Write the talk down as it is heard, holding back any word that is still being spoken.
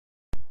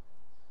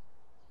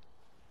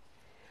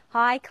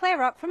Hi, Claire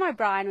Rock from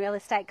O'Brien Real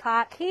Estate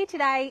Clark here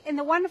today in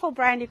the wonderful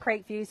Brandy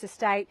Creek Views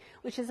Estate,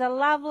 which is a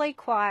lovely,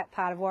 quiet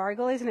part of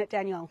Warragul, isn't it,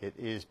 Daniel? It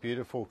is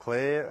beautiful,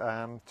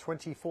 Claire.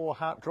 24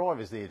 Hart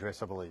Drive is the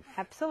address, I believe.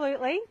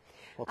 Absolutely.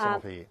 What's on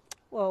offer here?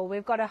 Well,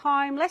 we've got a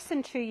home less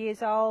than 2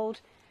 years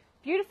old,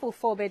 beautiful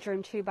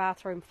 4-bedroom,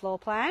 2-bathroom floor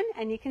plan,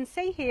 and you can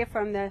see here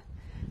from the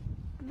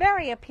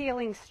very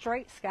appealing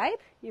streetscape,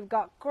 you've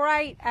got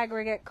great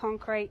aggregate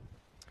concrete.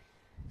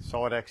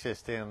 Side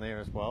access down there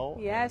as well.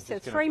 Yes, so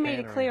 3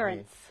 metre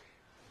clearance.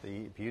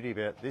 The beauty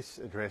about this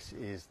address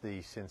is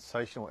the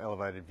sensational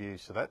elevated view.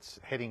 So that's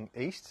heading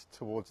east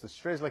towards the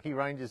Strzelecki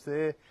Ranges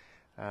there,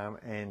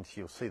 and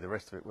you'll see the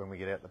rest of it when we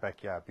get out the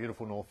backyard.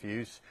 Beautiful north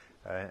views,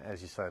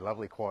 as you say,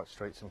 lovely quiet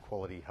streets and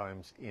quality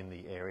homes in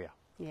the area.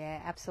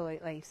 Yeah,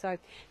 absolutely. So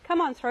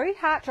come on through.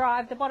 Hart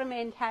Drive, the bottom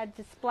end had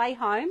display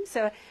homes.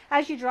 So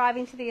as you drive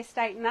into the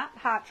estate and up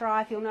Hart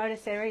Drive, you'll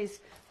notice there is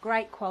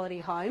great quality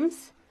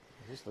homes.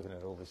 Just looking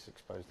at all this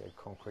exposed egg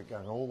concrete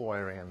going all the way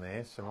around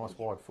there, so nice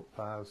wide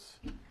footpaths.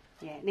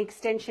 Yeah, an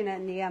extension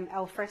and the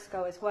al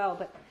fresco as well,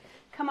 but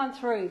come on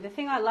through. The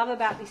thing I love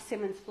about this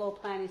Simmons floor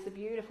plan is the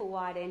beautiful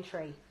wide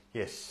entry.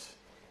 Yes,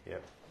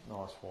 yep,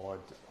 nice wide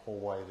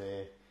hallway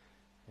there,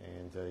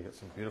 and you've got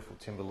some beautiful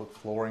timber look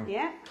flooring.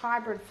 Yeah,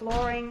 hybrid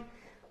flooring,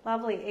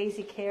 lovely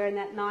easy care and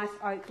that nice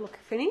oak look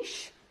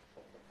finish.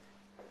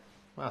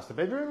 Master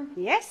bedroom.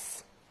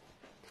 Yes.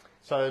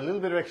 So a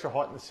little bit of extra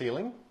height in the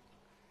ceiling.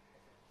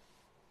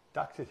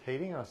 Ducted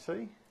heating, I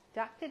see.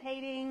 Ducted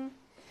heating.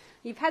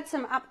 You've had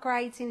some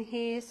upgrades in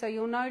here, so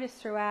you'll notice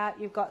throughout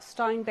you've got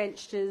stone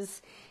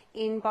benches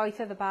in both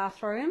of the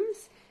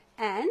bathrooms,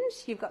 and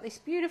you've got this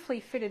beautifully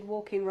fitted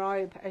walk-in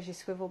robe as you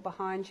swivel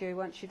behind you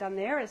once you're done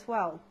there as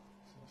well.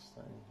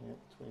 So yep,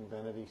 twin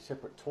vanity,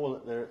 separate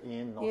toilet there at the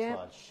end, nice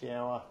large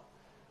shower,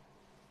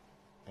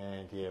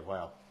 and yeah,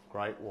 wow,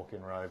 great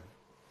walk-in robe,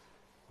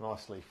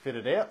 nicely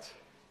fitted out.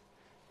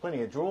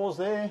 Plenty of drawers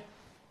there.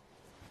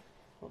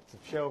 Lots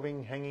of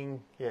shelving,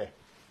 hanging, yeah,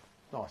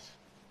 nice.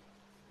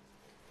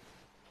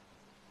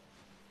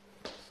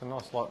 Some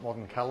nice light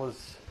modern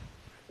colours,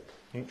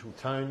 neutral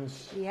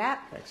tones. Yep.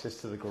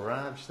 Access to the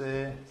garage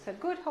there. So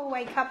good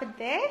hallway cupboard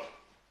there.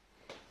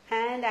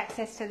 And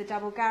access to the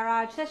double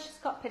garage. That's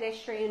just got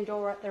pedestrian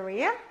door at the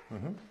rear.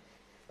 Mm-hmm.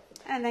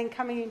 And then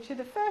coming into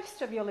the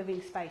first of your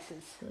living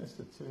spaces. There's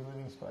the 2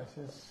 living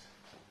spaces.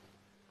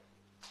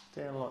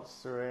 Downlights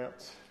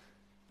throughout.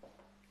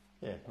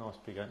 Yeah, nice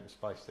big open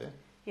space there.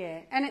 Yeah,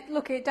 and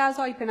it does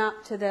open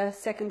up to the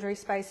secondary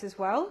space as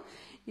well.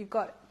 You've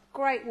got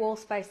great wall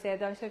space there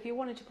though, so if you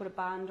wanted to put a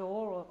barn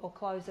door or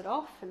close it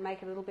off and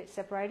make it a little bit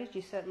separated,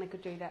 you certainly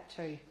could do that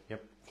too.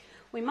 Yep.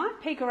 We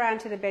might peek around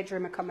to the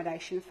bedroom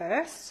accommodation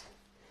first.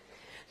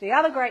 The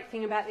other great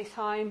thing about this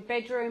home,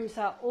 bedrooms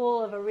are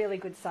all of a really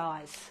good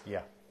size.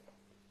 Yeah.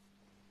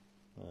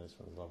 Oh, this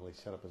one's lovely,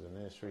 set up as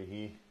a nursery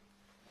here.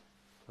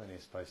 Plenty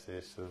of space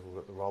there, so we've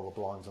got the roller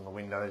blinds on the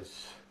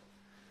windows.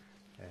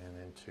 And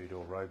then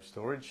 2-door robe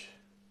storage.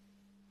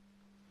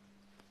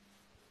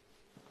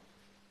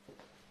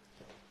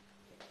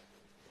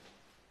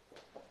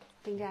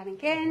 Bring down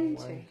again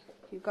to,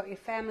 you've got your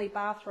family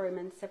bathroom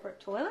and separate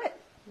toilet.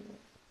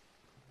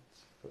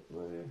 Separate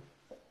loo.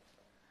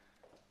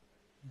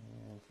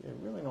 And yeah,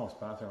 really nice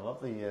bathroom. I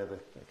love the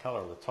colour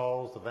of the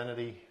tiles, the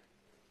vanity,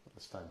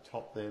 the stone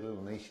top there,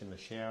 little niche in the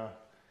shower,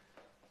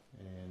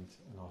 and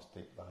a nice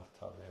deep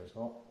bathtub there as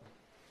well.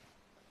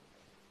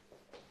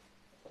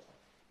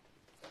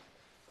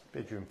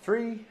 Bedroom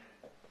 3,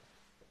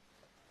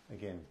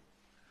 again,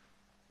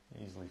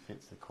 easily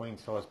fits the queen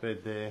size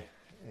bed there,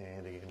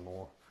 and again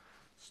more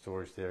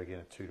storage there,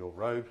 again a 2-door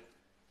robe.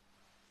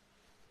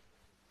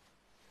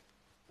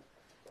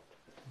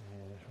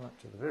 And right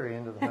to the very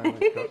end of the home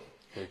we've got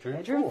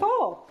bedroom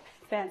 4.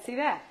 Fancy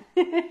that.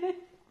 So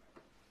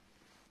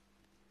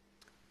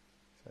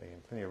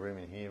again, plenty of room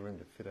in here, room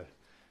to fit a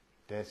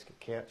desk, a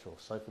couch or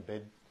sofa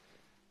bed.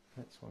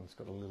 That one's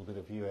got a little bit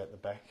of view out the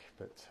back,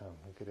 but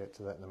we'll get out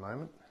to that in a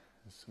moment.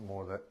 There's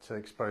more of that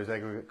exposed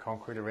aggregate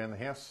concrete around the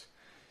house.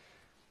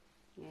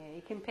 Yeah,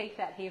 you can peek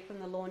that here from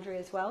the laundry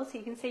as well. So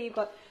you can see you've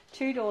got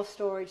 2-door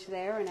storage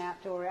there and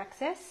outdoor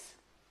access.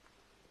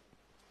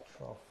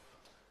 Trough.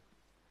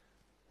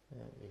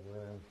 Yeah, big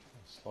linen,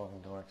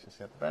 sliding door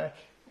access out the back.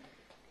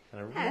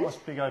 And a nice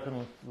big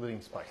open living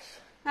space.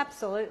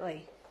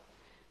 Absolutely.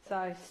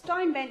 So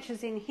stone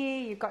benches in here,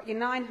 you've got your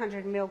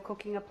 900ml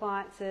cooking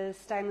appliances,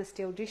 stainless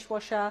steel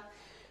dishwasher,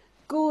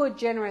 good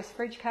generous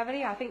fridge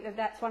cavity. I think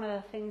that's one of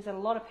the things that a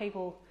lot of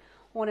people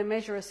want to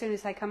measure as soon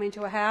as they come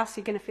into a house.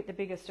 You're going to fit the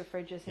biggest of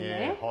fridges in there.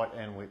 Yeah, height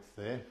and width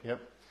there, yep.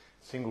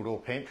 Single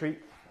door pantry.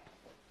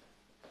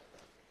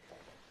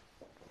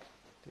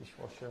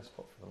 Dishwasher,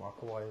 spot for the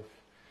microwave.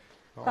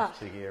 Nice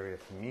big area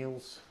for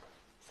meals.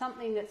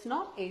 Something that's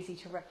not easy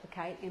to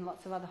replicate in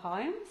lots of other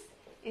homes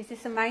is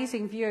this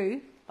amazing view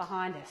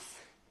behind us.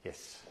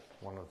 Yes,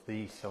 one of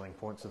the selling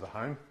points of the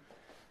home.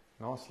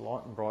 Nice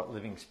light and bright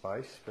living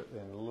space, but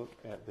then look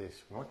at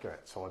this. We might go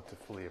outside to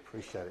fully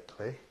appreciate it,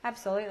 Claire.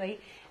 Absolutely.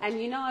 And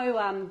you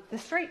know, the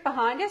street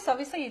behind us,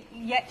 obviously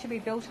yet to be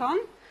built on,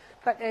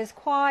 but there's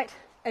quite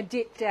a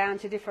dip down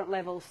to different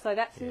levels, so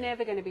that's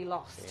never going to be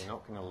lost. You're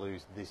not going to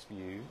lose this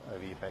view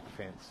over your back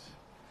fence.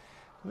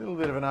 A little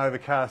bit of an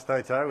overcast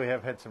day today. We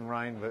have had some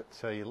rain, but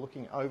you're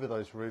looking over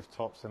those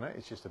rooftops and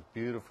it's just a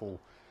beautiful,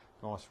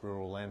 nice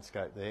rural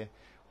landscape there.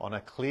 On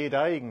a clear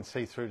day, you can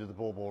see through to the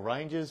Baw Baw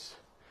Ranges,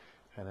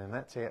 and then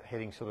that's out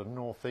heading sort of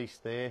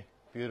northeast there.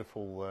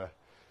 Beautiful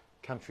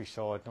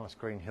countryside, nice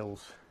green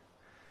hills.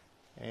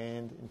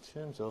 And in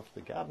terms of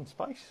the garden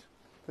space,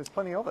 there's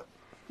plenty of it.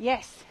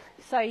 Yes,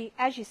 so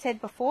as you said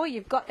before,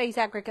 you've got these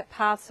aggregate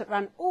paths that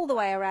run all the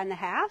way around the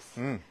house.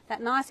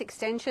 That nice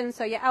extension.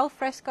 So your al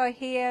fresco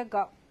here,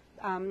 got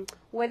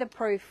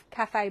weatherproof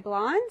cafe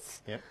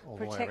blinds. Yep, all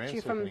the way protect around,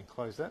 you so from. you can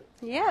enclose that.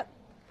 Yep,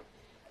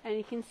 and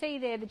you can see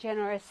there the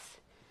generous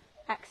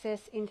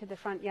access into the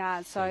front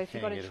yard. So you if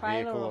you've can got a get a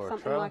trailer vehicle or or a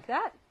something trailer. like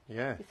that,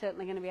 Yeah, you're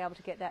certainly going to be able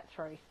to get that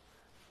through.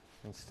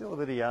 and still a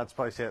bit of yard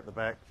space out the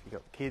back. If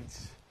you've got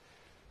kids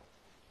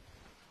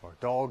or a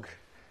dog,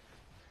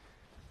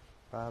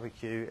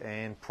 barbecue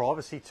and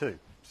privacy too.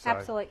 So,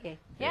 Absolutely.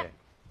 Yep. yeah.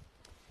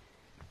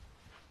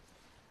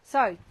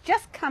 So,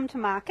 just come to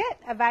market,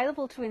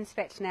 available to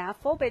inspect now,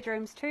 4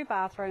 bedrooms, 2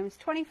 bathrooms,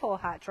 24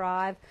 Hart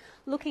Drive,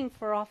 looking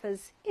for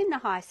offers in the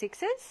high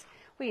sixes.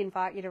 We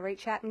invite you to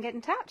reach out and get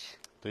in touch.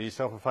 Do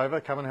yourself a favour,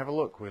 come and have a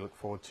look. We look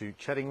forward to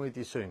chatting with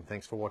you soon.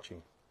 Thanks for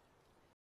watching.